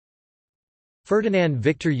Ferdinand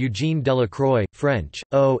Victor Eugène Delacroix, French,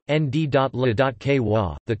 O.N.D.Le.Ky,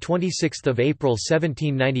 the 26th of April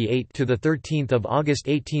 1798 to the 13th of August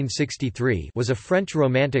 1863, was a French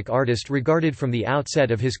Romantic artist regarded from the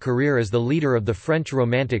outset of his career as the leader of the French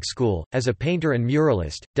Romantic school. As a painter and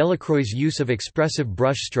muralist, Delacroix's use of expressive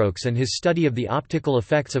brushstrokes and his study of the optical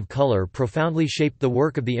effects of color profoundly shaped the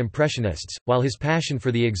work of the Impressionists, while his passion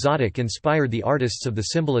for the exotic inspired the artists of the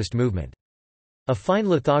Symbolist movement. A fine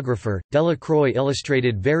lithographer, Delacroix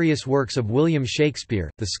illustrated various works of William Shakespeare,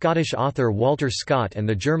 the Scottish author Walter Scott and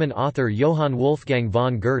the German author Johann Wolfgang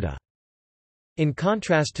von Goethe. In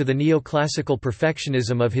contrast to the neoclassical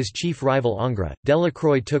perfectionism of his chief rival Ingres,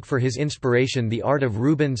 Delacroix took for his inspiration the art of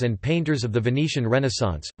Rubens and painters of the Venetian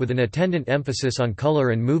Renaissance, with an attendant emphasis on color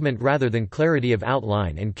and movement rather than clarity of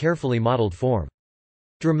outline and carefully modeled form.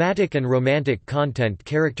 Dramatic and romantic content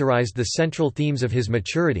characterized the central themes of his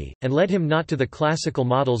maturity, and led him not to the classical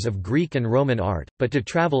models of Greek and Roman art, but to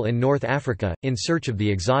travel in North Africa, in search of the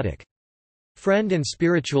exotic. Friend and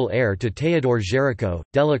spiritual heir to Théodore Géricault,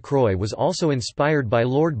 Delacroix was also inspired by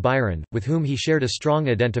Lord Byron, with whom he shared a strong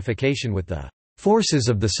identification with the "forces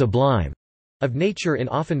of the sublime" of nature in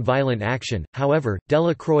often violent action. However,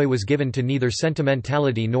 Delacroix was given to neither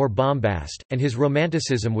sentimentality nor bombast, and his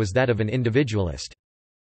romanticism was that of an individualist.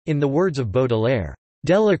 In the words of Baudelaire,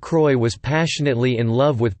 "Delacroix was passionately in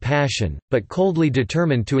love with passion, but coldly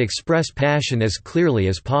determined to express passion as clearly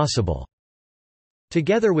as possible."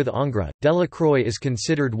 Together with Ingres, Delacroix is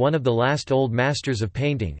considered one of the last old masters of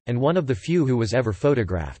painting, and one of the few who was ever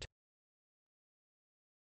photographed.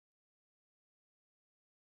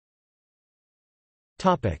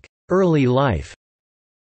 Early life.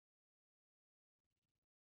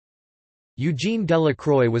 Eugène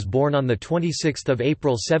Delacroix was born on 26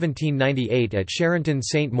 April 1798 at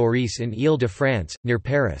Charenton-Saint-Maurice in Île-de-France, near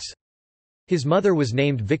Paris. His mother was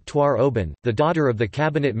named Victoire Aubin, the daughter of the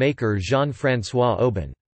cabinet maker Jean-François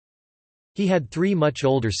Aubin. He had three much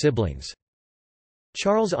older siblings.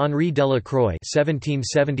 Charles-Henri Delacroix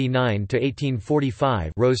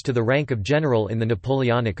 (1779–1845) rose to the rank of general in the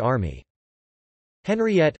Napoleonic army.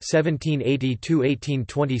 Henriette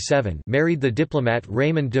 (1780–1827) married the diplomat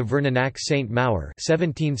Raymond de Verninac Saint-Maur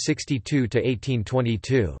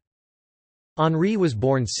 (1762–1822). Henri was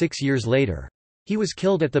born 6 years later. He was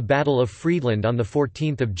killed at the Battle of Friedland on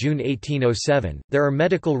 14 June 1807. There are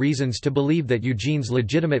medical reasons to believe that Eugène's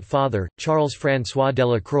legitimate father, Charles-François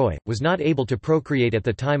Delacroix, was not able to procreate at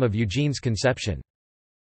the time of Eugène's conception.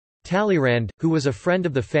 Talleyrand, who was a friend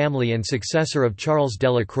of the family and successor of Charles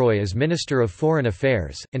Delacroix as Minister of Foreign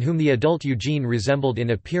Affairs, and whom the adult Eugène resembled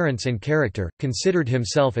in appearance and character, considered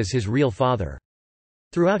himself as his real father.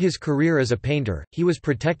 Throughout his career as a painter, he was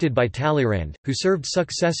protected by Talleyrand, who served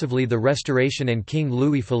successively the Restoration and King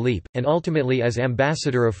Louis-Philippe, and ultimately as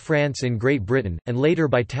Ambassador of France in Great Britain, and later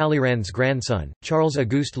by Talleyrand's grandson,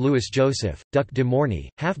 Charles-Auguste Louis-Joseph, Duc de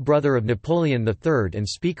Morny, half-brother of Napoleon III and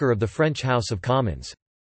Speaker of the French House of Commons.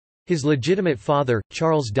 His legitimate father,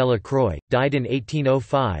 Charles Delacroix, died in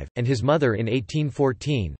 1805, and his mother in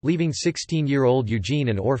 1814, leaving 16-year-old Eugène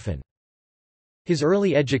an orphan. His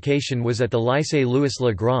early education was at the Lycée Louis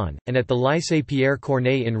Le Grand, and at the Lycée Pierre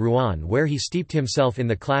Corneille in Rouen, where he steeped himself in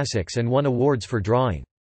the classics and won awards for drawing.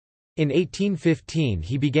 In 1815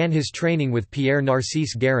 he began his training with Pierre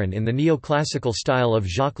Narcisse Guérin in the neoclassical style of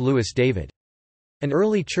Jacques-Louis David. An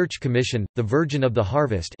early church commission, The Virgin of the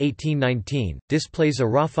Harvest 1819, displays a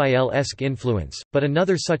Raphael-esque influence, but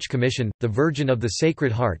another such commission, The Virgin of the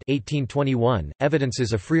Sacred Heart 1821,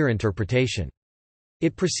 evidences a freer interpretation.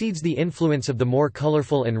 It precedes the influence of the more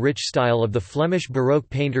colorful and rich style of the Flemish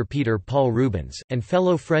Baroque painter Peter Paul Rubens, and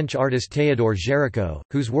fellow French artist Théodore Géricault,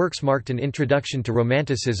 whose works marked an introduction to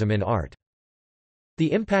Romanticism in art.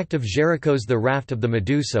 The impact of Géricault's The Raft of the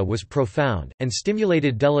Medusa was profound, and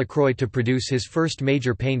stimulated Delacroix to produce his first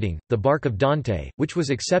major painting, The Bark of Dante, which was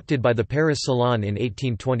accepted by the Paris Salon in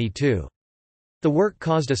 1822. The work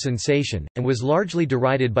caused a sensation, and was largely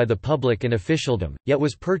derided by the public and officialdom, yet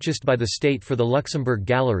was purchased by the state for the Luxembourg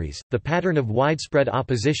Galleries. The pattern of widespread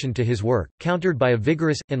opposition to his work, countered by a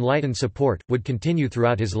vigorous, enlightened support, would continue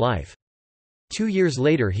throughout his life. 2 years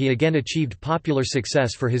later he again achieved popular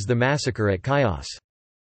success for his The Massacre at Chios.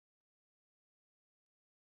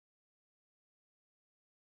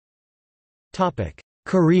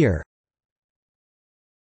 Career.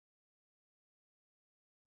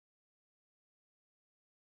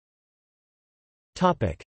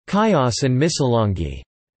 Chios and Missolonghi.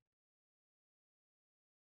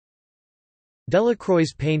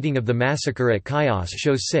 Delacroix's painting of the massacre at Chios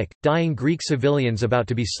shows sick, dying Greek civilians about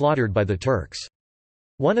to be slaughtered by the Turks.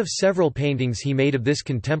 One of several paintings he made of this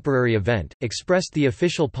contemporary event, expressed the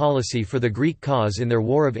official policy for the Greek cause in their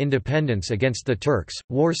War of Independence against the Turks,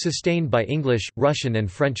 war sustained by English, Russian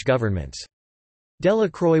and French governments.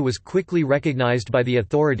 Delacroix was quickly recognized by the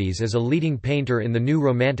authorities as a leading painter in the new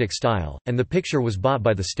Romantic style, and the picture was bought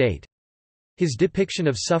by the state. His depiction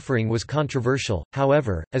of suffering was controversial,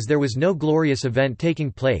 however, as there was no glorious event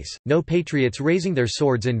taking place, no patriots raising their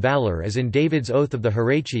swords in valor as in David's Oath of the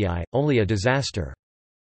Horatii, only a disaster.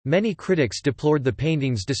 Many critics deplored the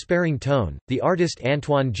painting's despairing tone. The artist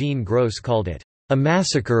Antoine-Jean Gros called it a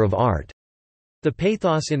massacre of art. The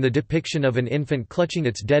pathos in the depiction of an infant clutching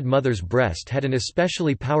its dead mother's breast had an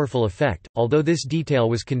especially powerful effect, although this detail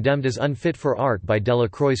was condemned as unfit for art by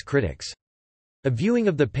Delacroix's critics. A viewing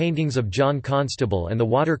of the paintings of John Constable and the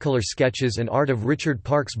watercolor sketches and art of Richard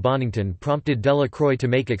Parkes Bonington prompted Delacroix to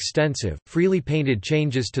make extensive, freely painted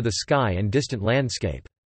changes to the sky and distant landscape.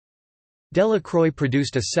 Delacroix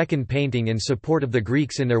produced a second painting in support of the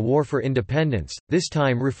Greeks in their war for independence, this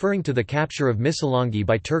time referring to the capture of Missolonghi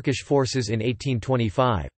by Turkish forces in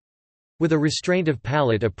 1825. With a restraint of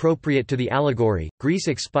palette appropriate to the allegory, Greece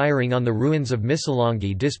expiring on the ruins of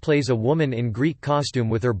Missolonghi displays a woman in Greek costume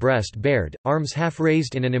with her breast bared, arms half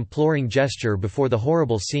raised in an imploring gesture before the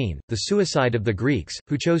horrible scene, the suicide of the Greeks,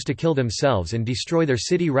 who chose to kill themselves and destroy their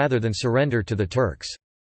city rather than surrender to the Turks.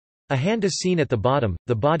 A hand is seen at the bottom,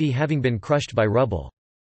 the body having been crushed by rubble.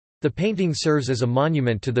 The painting serves as a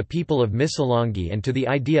monument to the people of Missolonghi and to the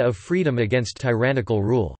idea of freedom against tyrannical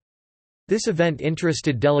rule. This event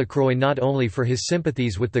interested Delacroix not only for his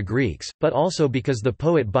sympathies with the Greeks, but also because the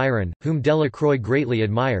poet Byron, whom Delacroix greatly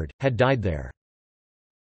admired, had died there.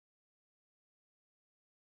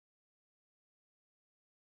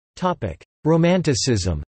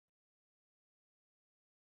 Romanticism.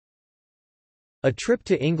 A trip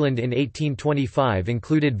to England in 1825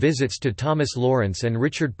 included visits to Thomas Lawrence and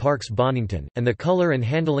Richard Parkes Bonington, and the colour and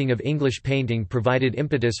handling of English painting provided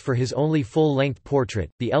impetus for his only full-length portrait,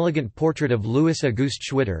 the elegant portrait of Louis Auguste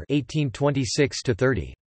Schwitter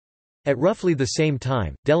 (1826–30). At roughly the same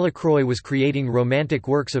time, Delacroix was creating romantic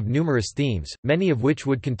works of numerous themes, many of which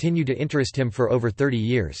would continue to interest him for over 30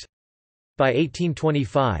 years. By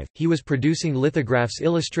 1825, he was producing lithographs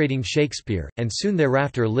illustrating Shakespeare, and soon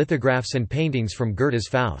thereafter lithographs and paintings from Goethe's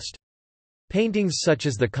Faust. Paintings such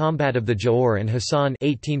as The Combat of the Giaour and Hassan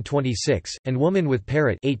 1826, and Woman with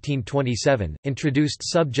Parrot 1827, introduced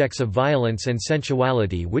subjects of violence and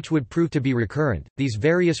sensuality which would prove to be recurrent. These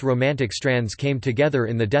various romantic strands came together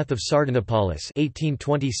in The Death of Sardanapalus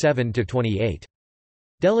 1827–28.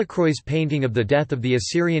 Delacroix's painting of the death of the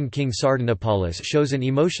Assyrian king Sardanapalus shows an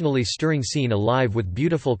emotionally stirring scene alive with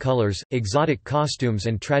beautiful colors, exotic costumes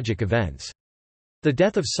and tragic events. The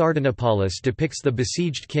death of Sardanapalus depicts the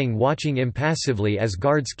besieged king watching impassively as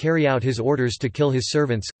guards carry out his orders to kill his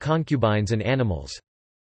servants, concubines and animals.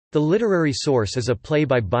 The literary source is a play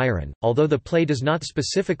by Byron, although the play does not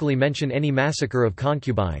specifically mention any massacre of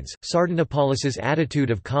concubines. Sardanapalus'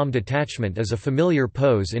 attitude of calm detachment is a familiar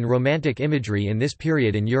pose in romantic imagery in this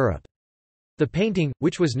period in Europe. The painting,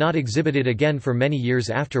 which was not exhibited again for many years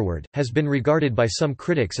afterward, has been regarded by some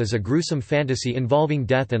critics as a gruesome fantasy involving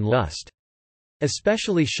death and lust.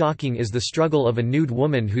 Especially shocking is the struggle of a nude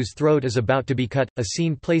woman whose throat is about to be cut, a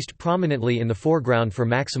scene placed prominently in the foreground for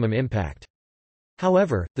maximum impact.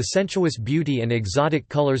 However, the sensuous beauty and exotic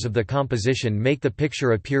colors of the composition make the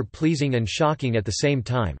picture appear pleasing and shocking at the same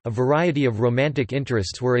time. A variety of romantic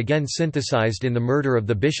interests were again synthesized in The Murder of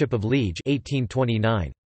the Bishop of Liege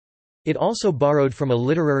 1829. It also borrowed from a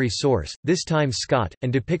literary source, this time Scott,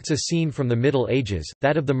 and depicts a scene from the Middle Ages,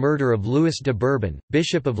 that of the murder of Louis de Bourbon,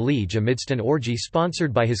 Bishop of Liege amidst an orgy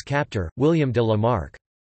sponsored by his captor, William de la Marck.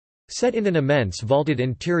 Set in an immense vaulted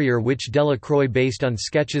interior which Delacroix based on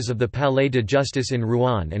sketches of the Palais de Justice in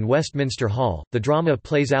Rouen and Westminster Hall, the drama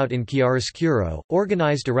plays out in chiaroscuro,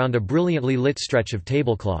 organized around a brilliantly lit stretch of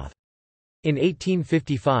tablecloth. In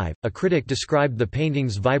 1855, a critic described the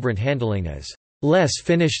painting's vibrant handling as less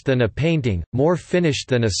finished than a painting, more finished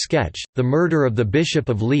than a sketch. The murder of the Bishop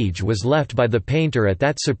of Liege was left by the painter at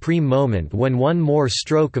that supreme moment when one more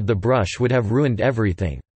stroke of the brush would have ruined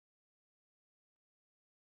everything.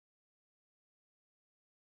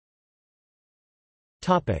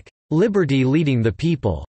 Liberty leading the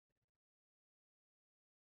people.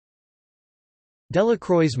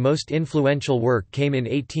 Delacroix's most influential work came in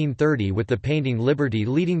 1830 with the painting Liberty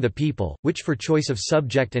Leading the People, which for choice of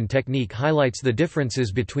subject and technique highlights the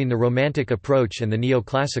differences between the Romantic approach and the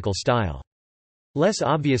neoclassical style. Less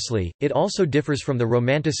obviously, it also differs from the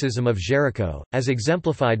Romanticism of Géricault, as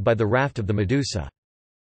exemplified by the Raft of the Medusa.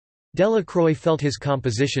 Delacroix felt his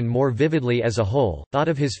composition more vividly as a whole, thought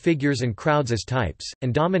of his figures and crowds as types,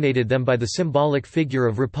 and dominated them by the symbolic figure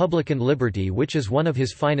of Republican liberty, which is one of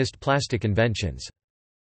his finest plastic inventions.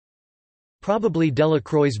 Probably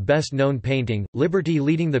Delacroix's best-known painting, Liberty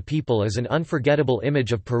Leading the People, is an unforgettable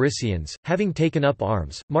image of Parisians, having taken up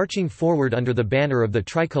arms, marching forward under the banner of the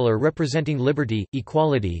tricolour representing liberty,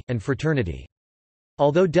 equality, and fraternity.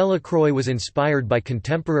 Although Delacroix was inspired by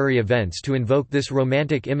contemporary events to invoke this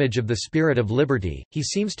romantic image of the spirit of liberty, he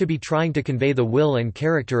seems to be trying to convey the will and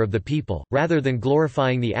character of the people, rather than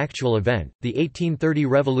glorifying the actual event. The 1830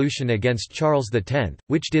 revolution against Charles X,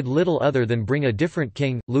 which did little other than bring a different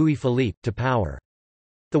king, Louis Philippe, to power.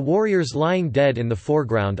 The warriors lying dead in the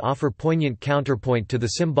foreground offer poignant counterpoint to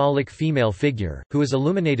the symbolic female figure, who is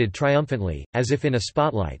illuminated triumphantly, as if in a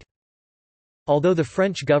spotlight. Although the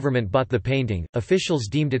French government bought the painting, officials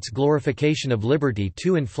deemed its glorification of liberty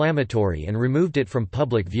too inflammatory and removed it from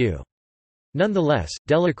public view. Nonetheless,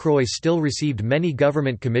 Delacroix still received many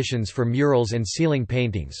government commissions for murals and ceiling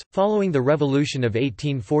paintings. Following the Revolution of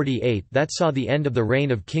 1848 that saw the end of the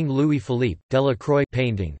reign of King Louis Philippe, Delacroix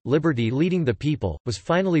painting, Liberty Leading the People, was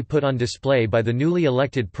finally put on display by the newly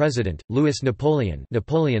elected president, Louis Napoleon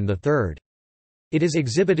III. It is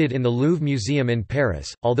exhibited in the Louvre Museum in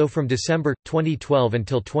Paris, although from December 2012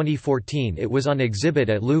 until 2014 it was on exhibit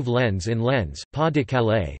at Louvre Lens in Lens, Pas de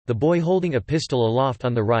Calais. The boy holding a pistol aloft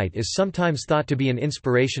on the right is sometimes thought to be an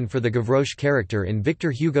inspiration for the Gavroche character in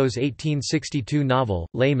Victor Hugo's 1862 novel,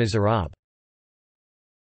 Les Misérables.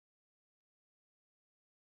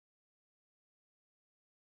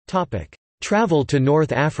 Travel to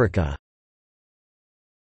North Africa.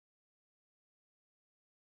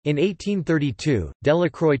 In 1832,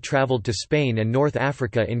 Delacroix travelled to Spain and North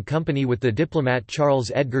Africa in company with the diplomat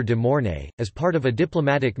Charles Edgar de Mornay, as part of a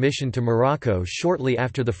diplomatic mission to Morocco shortly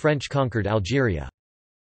after the French conquered Algeria.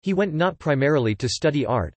 He went not primarily to study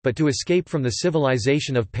art, but to escape from the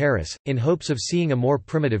civilization of Paris, in hopes of seeing a more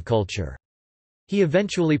primitive culture. He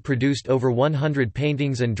eventually produced over 100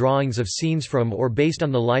 paintings and drawings of scenes from or based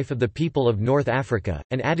on the life of the people of North Africa,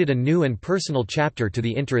 and added a new and personal chapter to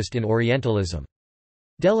the interest in Orientalism.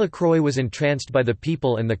 Delacroix was entranced by the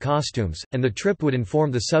people and the costumes, and the trip would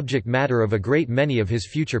inform the subject matter of a great many of his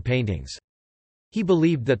future paintings. He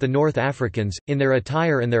believed that the North Africans, in their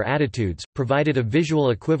attire and their attitudes, provided a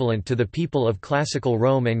visual equivalent to the people of classical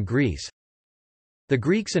Rome and Greece. The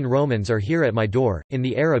Greeks and Romans are here at my door, in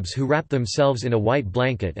the Arabs who wrap themselves in a white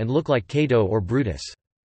blanket and look like Cato or Brutus.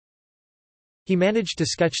 He managed to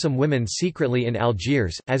sketch some women secretly in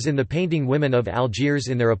Algiers, as in the painting Women of Algiers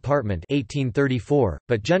in Their Apartment 1834,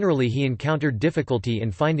 but generally he encountered difficulty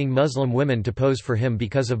in finding Muslim women to pose for him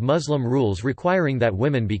because of Muslim rules requiring that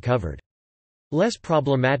women be covered. Less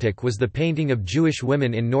problematic was the painting of Jewish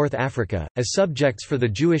women in North Africa, as subjects for the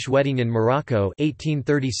Jewish wedding in Morocco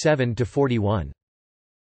 1837–41.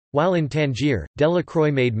 While in Tangier,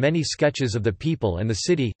 Delacroix made many sketches of the people and the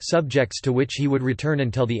city, subjects to which he would return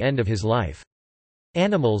until the end of his life.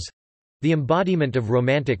 Animals—the embodiment of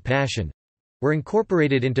romantic passion—were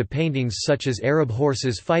incorporated into paintings such as Arab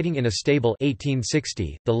horses fighting in a stable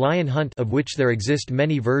 1860, the lion hunt of which there exist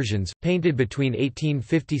many versions, painted between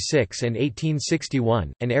 1856 and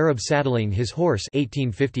 1861, and Arab saddling his horse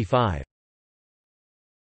 1855.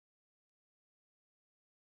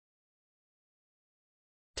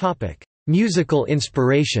 Musical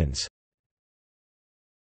inspirations.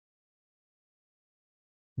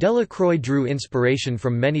 Delacroix drew inspiration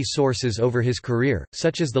from many sources over his career,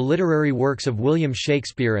 such as the literary works of William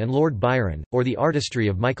Shakespeare and Lord Byron, or the artistry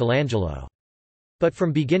of Michelangelo. But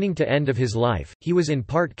from beginning to end of his life, he was in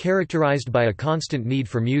part characterized by a constant need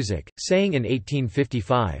for music, saying in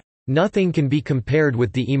 1855, "Nothing can be compared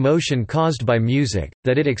with the emotion caused by music,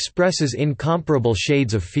 that it expresses incomparable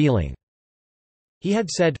shades of feeling." He had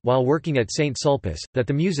said, while working at St. Sulpice, that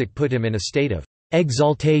the music put him in a state of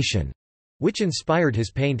exaltation, which inspired his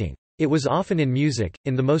painting. It was often in music,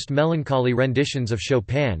 in the most melancholy renditions of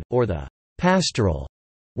Chopin, or the pastoral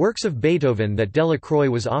works of Beethoven, that Delacroix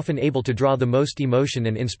was often able to draw the most emotion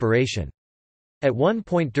and inspiration. At one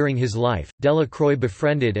point during his life, Delacroix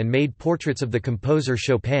befriended and made portraits of the composer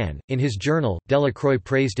Chopin. In his journal, Delacroix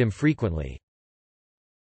praised him frequently.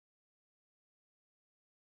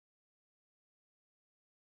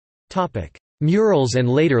 Murals and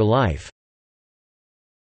later life.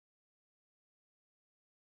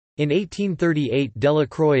 In 1838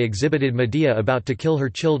 Delacroix exhibited Medea about to kill her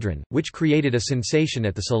children, which created a sensation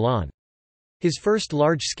at the Salon. His first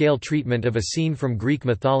large-scale treatment of a scene from Greek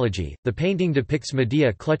mythology, the painting depicts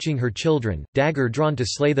Medea clutching her children, dagger drawn to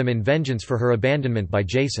slay them in vengeance for her abandonment by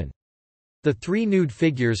Jason. The three nude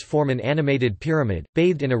figures form an animated pyramid,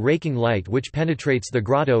 bathed in a raking light which penetrates the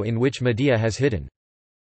grotto in which Medea has hidden.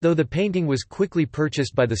 Though the painting was quickly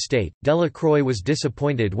purchased by the state, Delacroix was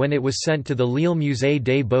disappointed when it was sent to the Lille Musée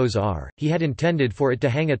des Beaux-Arts. He had intended for it to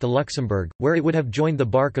hang at the Luxembourg, where it would have joined the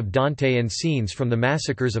bark of Dante and scenes from the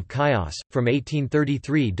massacres of Chios. From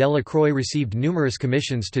 1833, Delacroix received numerous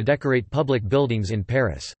commissions to decorate public buildings in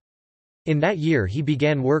Paris. In that year he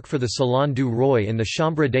began work for the Salon du Roi in the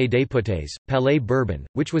Chambre des députés, Palais Bourbon,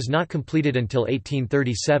 which was not completed until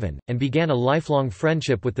 1837, and began a lifelong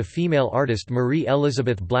friendship with the female artist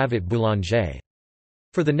Marie-Élisabeth Blavet Boulanger.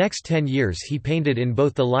 For the next 10 years he painted in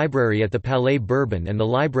both the library at the Palais Bourbon and the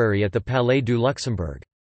library at the Palais du Luxembourg.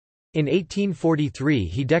 In 1843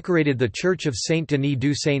 he decorated the Church of Saint-Denis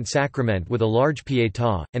du Saint-Sacrement with a large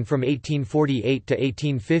Pietà, and from 1848 to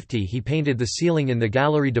 1850 he painted the ceiling in the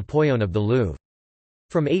Galerie de Poyon of the Louvre.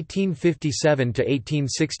 From 1857 to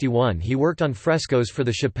 1861 he worked on frescoes for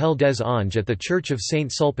the Chapelle des Anges at the Church of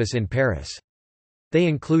Saint-Sulpice in Paris. They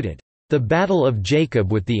included, "The Battle of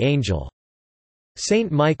Jacob with the Angel", "Saint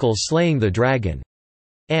Michael slaying the Dragon",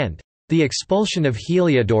 and "The Expulsion of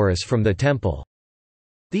Heliodorus from the Temple".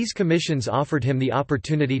 These commissions offered him the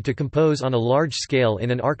opportunity to compose on a large scale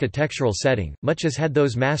in an architectural setting, much as had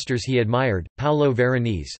those masters he admired, Paolo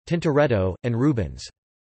Veronese, Tintoretto, and Rubens.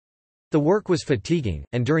 The work was fatiguing,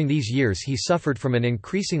 and during these years he suffered from an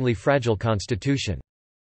increasingly fragile constitution.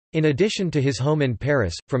 In addition to his home in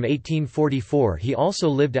Paris, from 1844 he also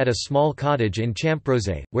lived at a small cottage in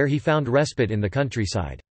Champrosay, where he found respite in the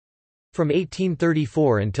countryside. From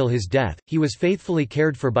 1834 until his death, he was faithfully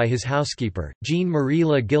cared for by his housekeeper, Jean-Marie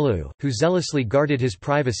Le Guillou, who zealously guarded his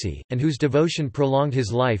privacy, and whose devotion prolonged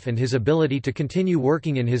his life and his ability to continue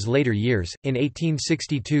working in his later years. In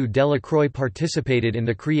 1862, Delacroix participated in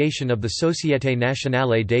the creation of the Société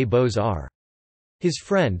Nationale des Beaux-Arts. His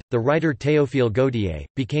friend, the writer Théophile Gautier,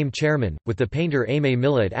 became chairman, with the painter Aimé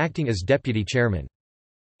Millet acting as deputy chairman.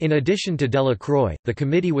 In addition to Delacroix, the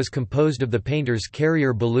committee was composed of the painters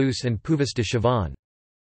Carrier Belus and Puvis de Chavannes.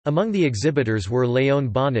 Among the exhibitors were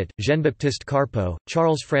Léon Bonnat, Jean-Baptiste Carpeaux,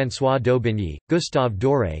 Charles-François d'Aubigny, Gustave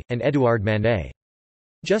Doré, and Édouard Manet.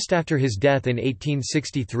 Just after his death in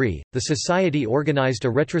 1863, the Society organized a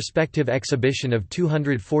retrospective exhibition of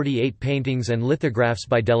 248 paintings and lithographs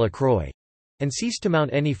by Delacroix, and ceased to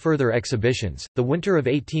mount any further exhibitions. The winter of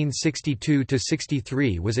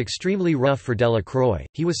 1862–63 was extremely rough for Delacroix.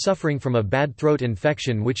 He was suffering from a bad throat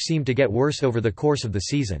infection which seemed to get worse over the course of the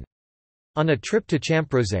season. On a trip to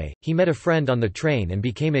Champrosay, he met a friend on the train and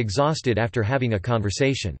became exhausted after having a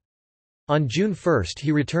conversation. On June 1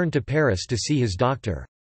 he returned to Paris to see his doctor.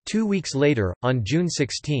 2 weeks later, on June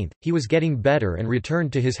 16, he was getting better and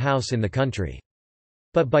returned to his house in the country.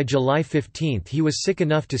 But by July 15 he was sick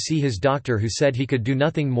enough to see his doctor, who said he could do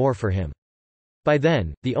nothing more for him. By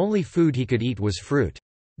then, the only food he could eat was fruit.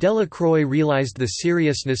 Delacroix realized the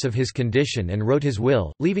seriousness of his condition and wrote his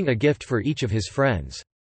will, leaving a gift for each of his friends.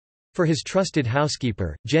 For his trusted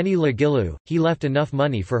housekeeper, Jenny Le Guillou, he left enough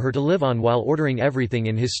money for her to live on while ordering everything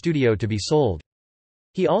in his studio to be sold.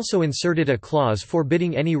 He also inserted a clause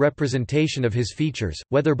forbidding any representation of his features,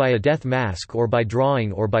 whether by a death mask or by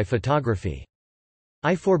drawing or by photography.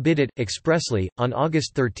 "I forbid it, expressly." On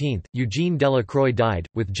August 13, Eugène Delacroix died,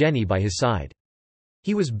 with Jenny by his side.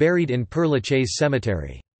 He was buried in Père Lachaise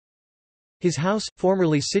cemetery. His house,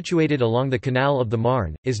 formerly situated along the Canal of the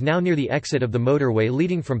Marne, is now near the exit of the motorway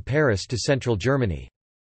leading from Paris to central Germany.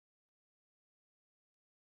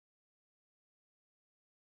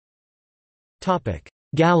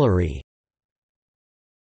 Gallery.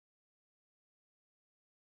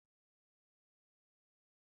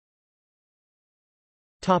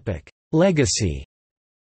 Legacy.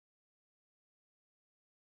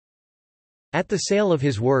 At the sale of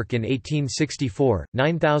his work in 1864,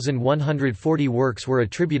 9,140 works were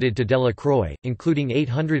attributed to Delacroix, including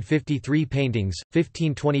 853 paintings,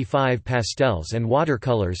 1,525 pastels and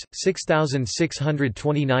watercolors,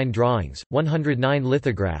 6,629 drawings, 109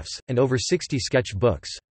 lithographs, and over 60 sketch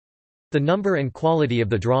books. The number and quality of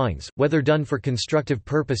the drawings, whether done for constructive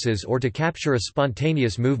purposes or to capture a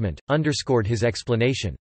spontaneous movement, underscored his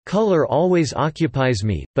explanation, "Color always occupies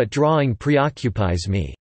me, but drawing preoccupies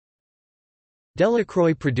me."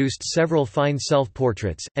 Delacroix produced several fine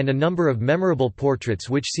self-portraits, and a number of memorable portraits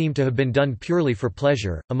which seem to have been done purely for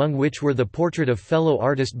pleasure, among which were the portrait of fellow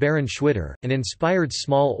artist Baron Schwitter, an inspired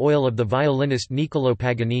small oil of the violinist Niccolò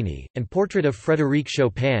Paganini, and portrait of Frédéric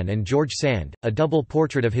Chopin and George Sand, a double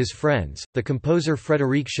portrait of his friends, the composer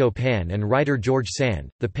Frédéric Chopin and writer George Sand.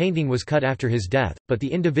 The painting was cut after his death, but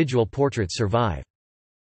the individual portraits survive.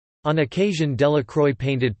 On occasion Delacroix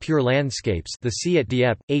painted pure landscapes, The Sea at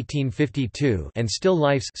Dieppe, 1852, and still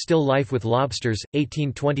lifes, Still Life with Lobsters,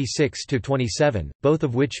 1826–27, both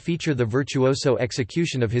of which feature the virtuoso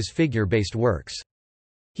execution of his figure-based works.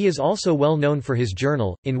 He is also well known for his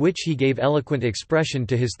journal, in which he gave eloquent expression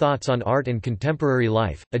to his thoughts on art and contemporary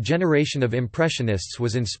life. A generation of Impressionists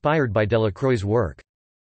was inspired by Delacroix's work.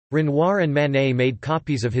 Renoir and Manet made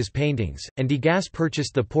copies of his paintings, and Degas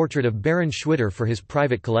purchased the portrait of Baron Schwitter for his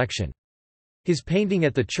private collection. His painting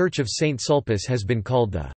at the Church of St. Sulpice has been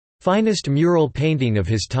called the finest mural painting of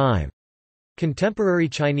his time. Contemporary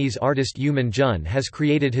Chinese artist Yu Minjun has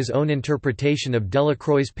created his own interpretation of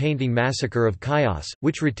Delacroix's painting Massacre of Chios,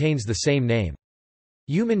 which retains the same name.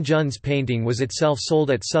 Yu Minjun's painting was itself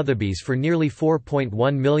sold at Sotheby's for nearly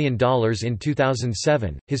 $4.1 million in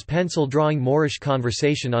 2007. His pencil drawing Moorish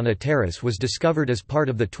Conversation on a Terrace was discovered as part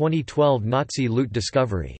of the 2012 Nazi loot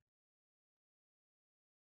discovery.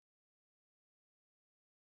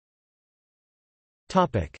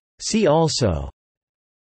 See also: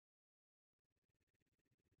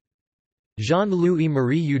 Jean-Louis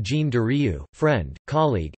Marie Eugène Derieux, friend,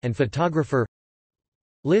 colleague, and photographer.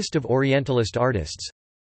 List of Orientalist artists.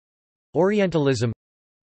 Orientalism.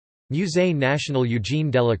 Musée National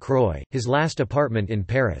Eugène Delacroix, his last apartment in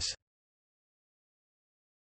Paris.